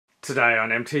Today on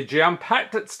MTG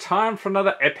Unpacked, it's time for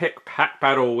another epic pack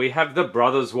battle. We have the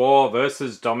Brothers War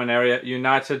versus Dominaria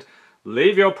United.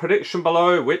 Leave your prediction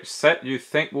below which set you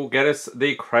think will get us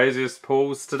the craziest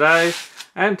pulls today.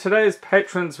 And today's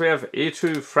patrons, we have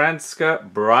E2 Franska,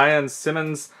 Brian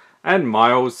Simmons, and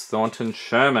Miles Thornton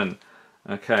Sherman.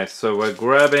 Okay, so we're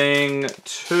grabbing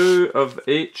 2 of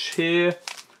each here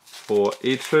for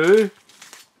E2.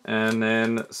 And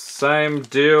then same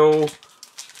deal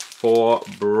for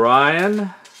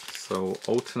Brian, so we'll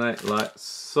alternate like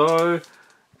so,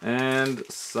 and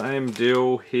same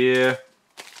deal here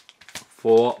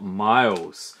for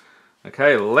Miles.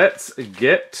 Okay, let's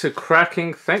get to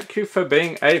cracking. Thank you for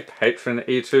being a patron,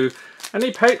 E2.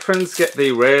 Any patrons get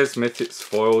the rares, mythics,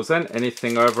 foils, and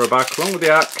anything over a buck, along with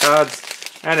the art cards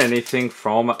and anything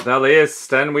from the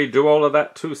list. And we do all of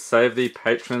that to save the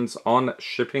patrons on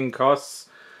shipping costs.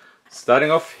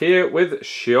 Starting off here with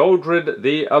Sheoldred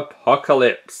the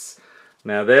Apocalypse.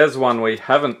 Now there's one we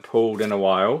haven't pulled in a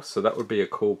while, so that would be a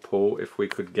cool pull if we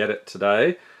could get it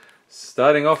today.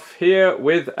 Starting off here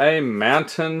with a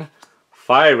Mountain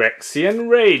Phyrexian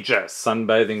Rager,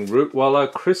 Sunbathing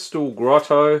Rootwaller, Crystal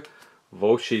Grotto,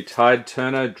 Volsci Tide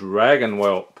Turner, Dragon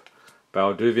Whelp,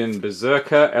 Balduvian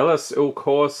Berserker, Ellis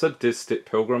Ilkor, Sadistic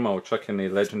Pilgrim, I'll chuck in the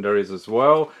legendaries as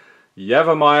well,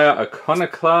 Yavimaya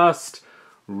Iconoclast,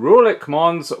 Rulik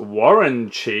Mons Warren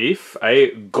Chief,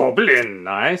 a Goblin,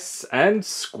 nice, and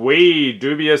Squee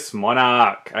Dubious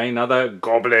Monarch, another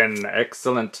Goblin,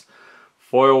 excellent.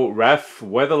 Foil Wrath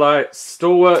Weatherlight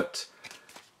Stalwart,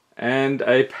 and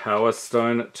a Power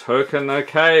Stone token.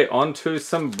 Okay, on to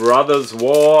some Brothers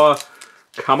War.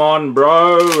 Come on,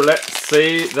 bro, let's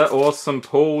see the awesome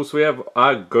pulls. We have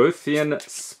Argothian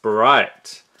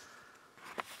Sprite.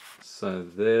 So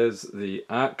there's the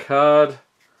art card.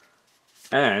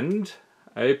 And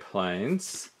a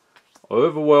Plains,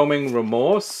 Overwhelming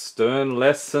Remorse, Stern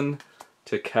Lesson,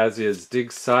 Takazia's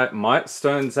Dig Site,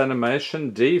 Mightstone's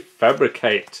Animation,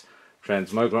 Defabricate,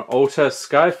 Transmogrant Altar,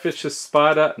 Skyfisher's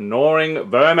Spider, Gnawing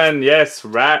Vermin, yes,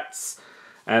 rats.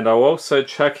 And I'll also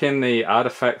chuck in the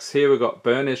artifacts here. We've got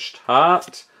Burnished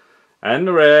Heart, and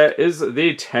the rare is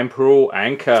the Temporal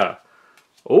Anchor.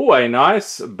 Oh, a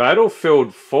nice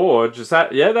Battlefield Forge. Is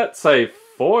that, yeah, that's a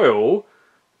foil.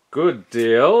 Good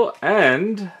deal,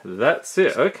 and that's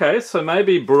it. Okay, so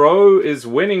maybe bro is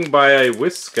winning by a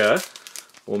whisker,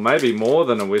 or maybe more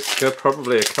than a whisker,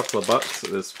 probably a couple of bucks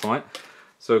at this point.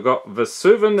 So we've got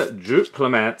Vesuvan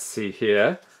Duplomancy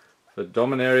here for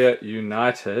Dominaria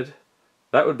United.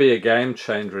 That would be a game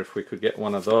changer if we could get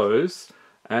one of those.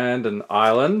 And an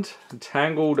island,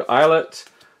 Tangled Islet,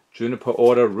 Juniper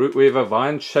Order, Rootweaver,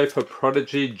 Vineshaper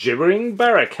Prodigy, Gibbering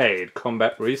Barricade,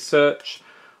 Combat Research,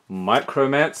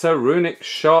 Micromancer, Runic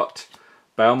Shot,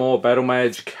 Balmor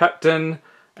Battlemage Captain,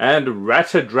 and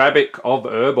Ratadrabic of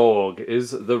Urborg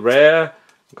is the rare.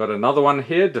 Got another one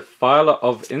here, Defiler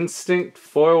of Instinct,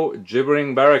 Foil,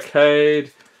 Gibbering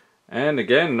Barricade, and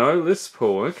again, no list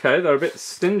pull. Okay, they're a bit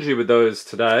stingy with those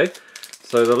today.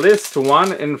 So the list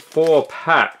 1 in 4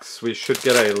 packs, we should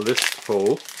get a list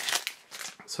pull.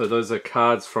 So those are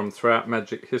cards from throughout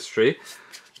Magic history.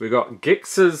 We got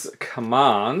Gix's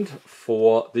Command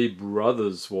for the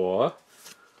Brothers War,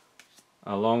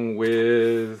 along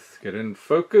with, get in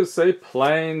focus, a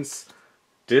Plains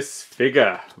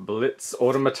Disfigure, Blitz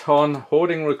Automaton,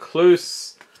 Hoarding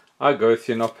Recluse,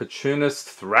 Argothian Opportunist,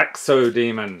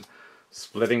 Thraxodemon,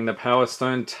 Splitting the Power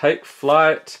Stone, Take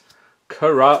Flight,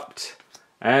 Corrupt,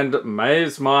 and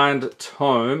Maze Mind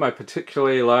Tome. I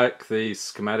particularly like the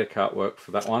schematic artwork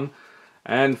for that one.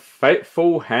 And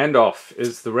Fateful Handoff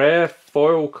is the rare,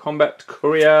 Foil Combat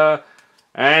Courier,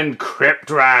 and Crypt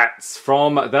Rats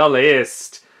from the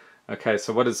list. Okay,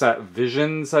 so what is that?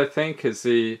 Visions, I think, is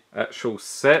the actual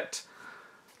set.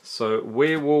 So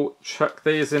we will chuck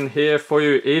these in here for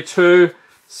you. E2,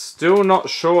 still not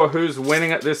sure who's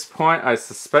winning at this point. I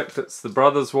suspect it's the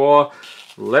Brothers War.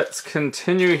 Let's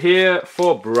continue here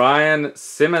for Brian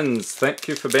Simmons. Thank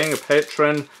you for being a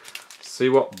patron. See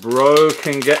what bro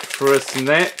can get for us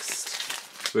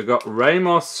next. We've got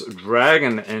Ramos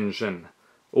Dragon Engine.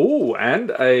 Ooh,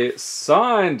 and a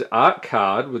signed art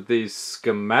card with the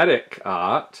schematic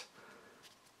art.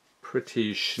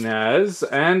 Pretty schnaz.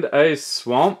 And a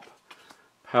Swamp,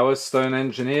 Power Stone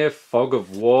Engineer, Fog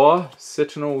of War,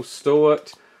 Citadel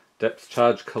Stewart, Depth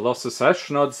Charge Colossus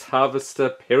Ashnod's Harvester,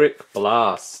 Pyrrhic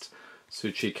Blast,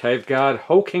 Suchi Cave Guard,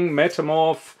 Hulking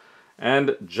Metamorph,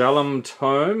 and Jalum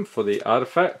Tome for the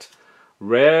artifact.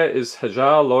 Rare is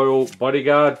Hajar Loyal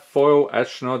Bodyguard, Foil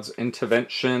Ashnod's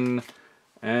Intervention,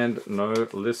 and no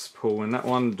list pull in that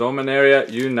one. Dominaria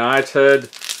United.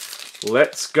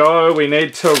 Let's go. We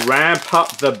need to ramp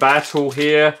up the battle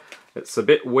here. It's a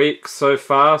bit weak so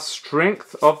far.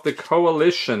 Strength of the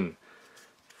Coalition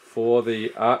for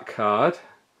the art card.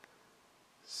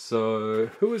 So,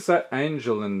 who is that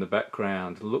angel in the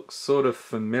background? Looks sort of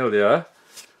familiar.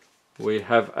 We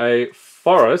have a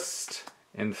forest,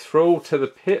 enthrall to the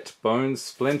pit, bone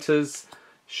splinters,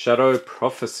 shadow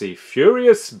prophecy,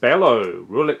 furious bellow,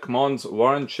 Rulik Mon's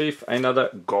Warren Chief, another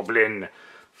goblin,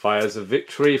 fires of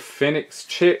victory, phoenix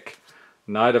chick,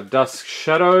 night of dusk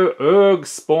shadow, Urg,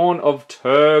 spawn of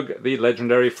Turg, the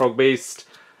legendary frog beast,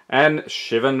 and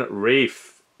Shivan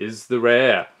Reef is the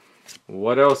rare.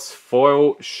 What else?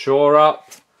 Foil, shore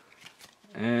up,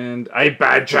 and a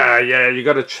badger. Yeah, you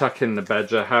got to chuck in the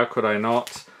badger. How could I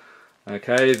not?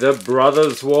 Okay, the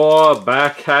Brothers War,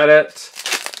 back at it.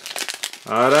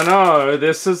 I don't know.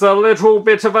 This is a little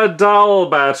bit of a dull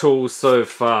battle so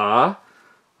far.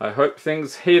 I hope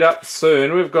things heat up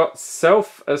soon. We've got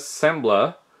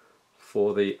Self-Assembler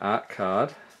for the art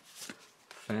card.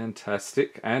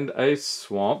 Fantastic. And a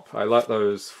swamp. I like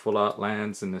those full art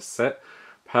lands in this set.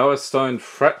 Power Stone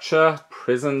Fracture,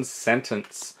 Prison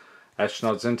Sentence,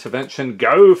 Ashnod's Intervention,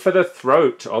 Go for the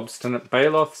Throat, Obstinate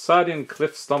Baloth, Sardian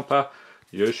Cliff Stomper,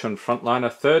 Yoshan Frontliner,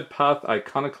 Third Path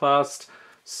Iconoclast,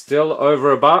 still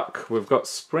over $1. We've got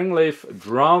Springleaf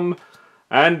Drum,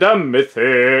 and a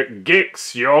Mythic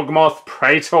Gix, Yawgmoth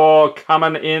Praetor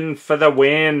coming in for the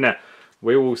win.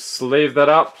 We will sleeve that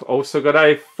up. Also got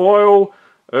a foil,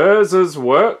 Urza's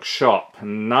Workshop,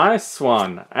 nice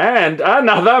one. And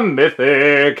another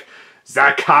Mythic,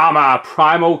 Zakama,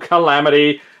 Primal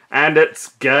Calamity, and it's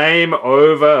game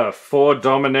over for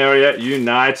Dominaria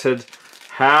United.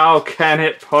 How can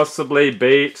it possibly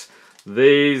beat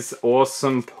these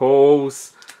awesome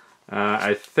pulls?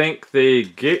 I think the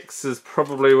Gix is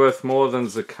probably worth more than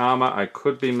Zakama. I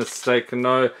could be mistaken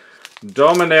though.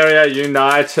 Dominaria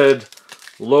United.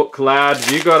 Look, lad,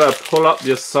 you gotta pull up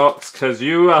your socks because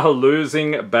you are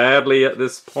losing badly at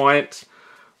this point.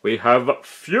 We have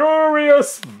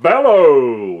Furious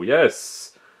Bellow,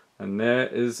 yes. And there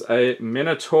is a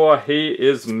Minotaur. He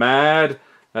is mad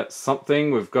at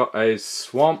something. We've got a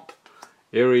Swamp,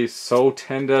 Eerie Soul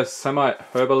Tender, Semite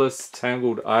Herbalist,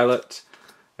 Tangled Islet,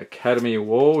 Academy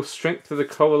Wall, Strength of the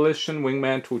Coalition,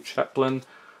 Wingmantle Chaplain,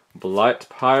 Blight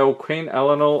Pile, Queen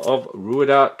Eleanor of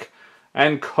Ruidak,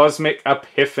 and Cosmic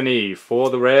Epiphany for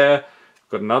the rare.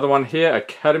 Got another one here,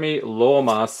 Academy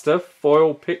Lawmaster,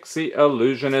 Foil Pixie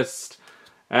Illusionist,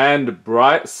 and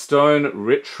Brightstone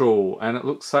Ritual. And it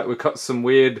looks like we've got some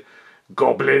weird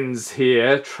goblins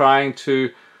here trying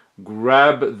to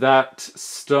grab that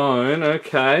stone.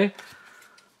 Okay.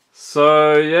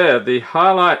 So, yeah, the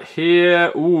highlight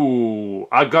here, ooh,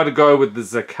 I got to go with the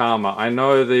Zakama. I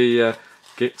know the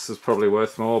Gix is probably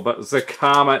worth more, but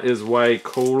Zakama is way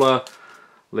cooler.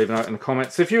 Leave a note in the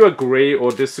comments if you agree or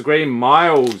disagree.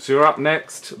 Miles, you're up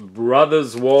next.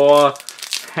 Brothers War,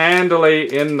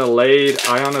 handily in the lead.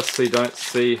 I honestly don't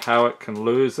see how it can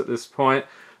lose at this point.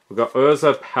 We've got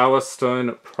Urza Power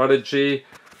Stone Prodigy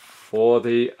for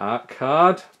the art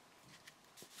card.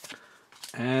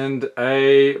 And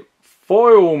a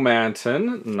Foil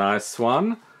Mountain, nice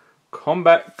one.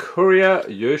 Combat Courier,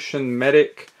 Yoshin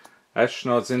Medic,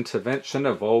 Ashnod's Intervention,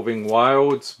 Evolving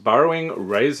Wilds, Burrowing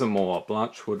Razormaw,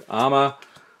 Blanchwood Armor,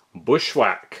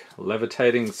 Bushwhack,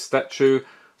 Levitating Statue,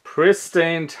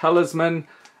 Pristine Talisman,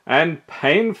 and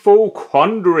Painful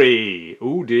Quandary.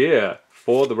 Oh dear.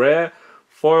 For the rare,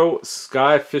 foil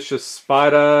Skyfisher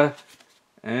Spider,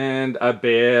 and a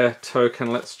bear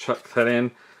token. Let's chuck that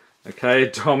in. Okay,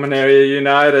 Dominaria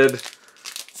United.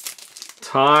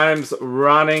 Time's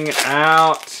running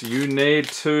out. You need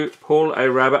to pull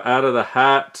a rabbit out of the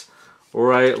hat,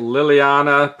 or a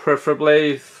Liliana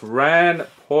preferably. Thran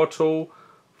Portal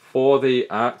for the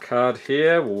art card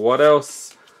here. What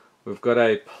else? We've got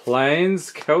a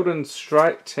Plains, Keldon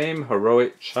Strike Team,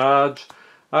 Heroic Charge,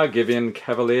 Argivian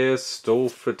Cavalier, Stall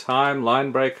for Time,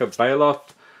 Linebreaker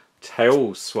Baloth,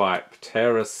 Tail Swipe,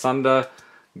 Tear Asunder,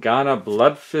 Garner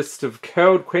Bloodfist of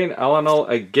Curled, Queen Eleanor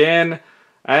again,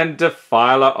 and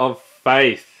Defiler of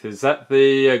Faith. Is that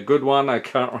the good one? I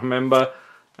can't remember.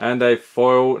 And a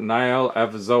foil Nail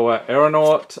Avzoa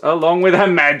Aeronaut, along with a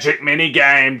magic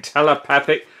minigame,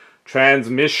 Telepathic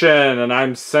Transmission. And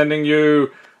I'm sending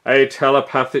you a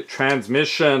telepathic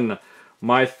transmission.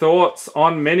 My thoughts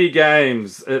on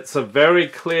minigames. It's a very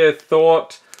clear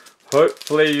thought.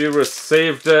 Hopefully you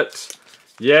received it.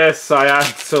 Yes, I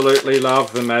absolutely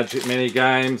love the magic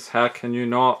minigames. How can you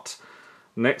not?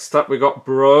 Next up we got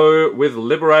Bro with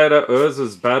Liberator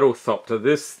Urza's Battlethopter.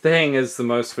 This thing is the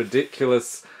most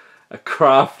ridiculous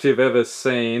craft you've ever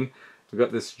seen. We've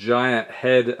got this giant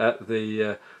head at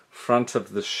the front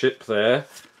of the ship there.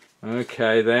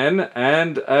 Okay then,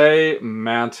 and a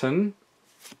mountain.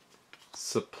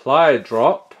 Supply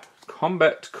drop.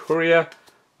 Combat courier.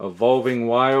 Evolving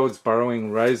wilds.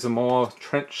 Burrowing razormaw.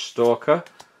 Trench stalker.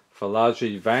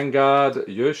 Phalaji vanguard.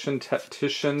 Yoshin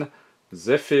tactician.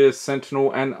 Zephyr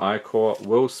sentinel and Ichor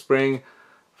wellspring.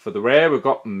 For the rare we've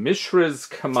got Mishra's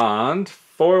command.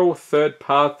 Foil third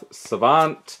path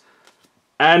savant.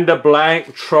 And a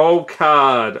blank troll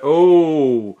card.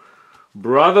 Oh,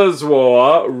 Brothers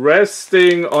War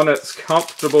resting on its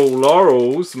comfortable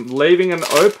laurels, leaving an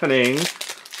opening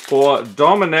for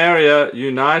Dominaria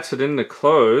United in the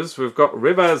close. We've got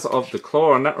Rivers of the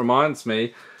Claw, and that reminds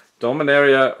me,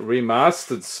 Dominaria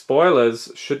Remastered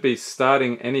spoilers should be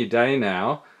starting any day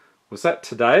now. Was that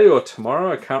today or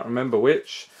tomorrow? I can't remember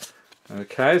which.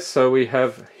 Okay, so we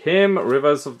have him,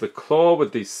 Rivers of the Claw,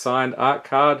 with the signed art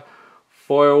card.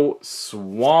 Foil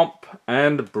Swamp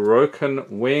and Broken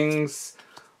Wings,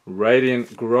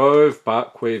 Radiant Grove,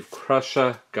 Barkweave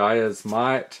Crusher, Gaia's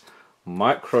Might,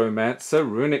 Micromancer,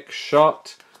 Runic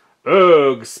Shot,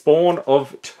 Urg, Spawn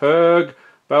of Turg,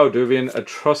 Balduvian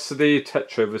Atrocity,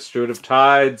 Tetrova Steward of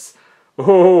Tides,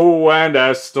 oh, and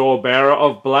Astor Bearer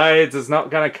of Blades is not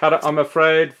going to cut it, I'm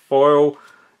afraid. Foil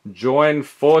Join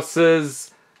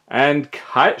Forces and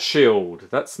Kite Shield,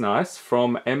 that's nice,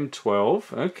 from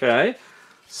M12, okay.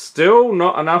 Still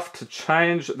not enough to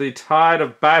change the tide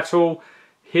of battle.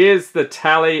 Here's the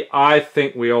tally. I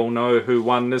think we all know who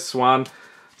won this one.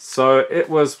 So it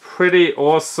was pretty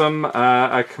awesome.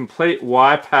 A complete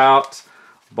wipeout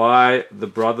by the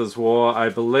Brothers War, I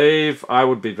believe. I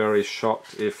would be very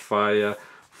shocked if I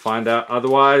find out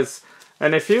otherwise.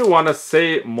 And if you want to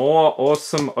see more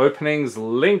awesome openings,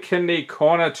 link in the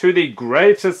corner to the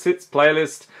greatest hits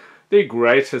playlist. The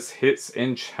greatest hits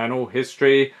in channel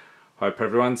history. Hope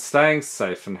everyone's staying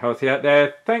safe and healthy out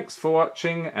there. Thanks for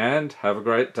watching and have a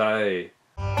great day.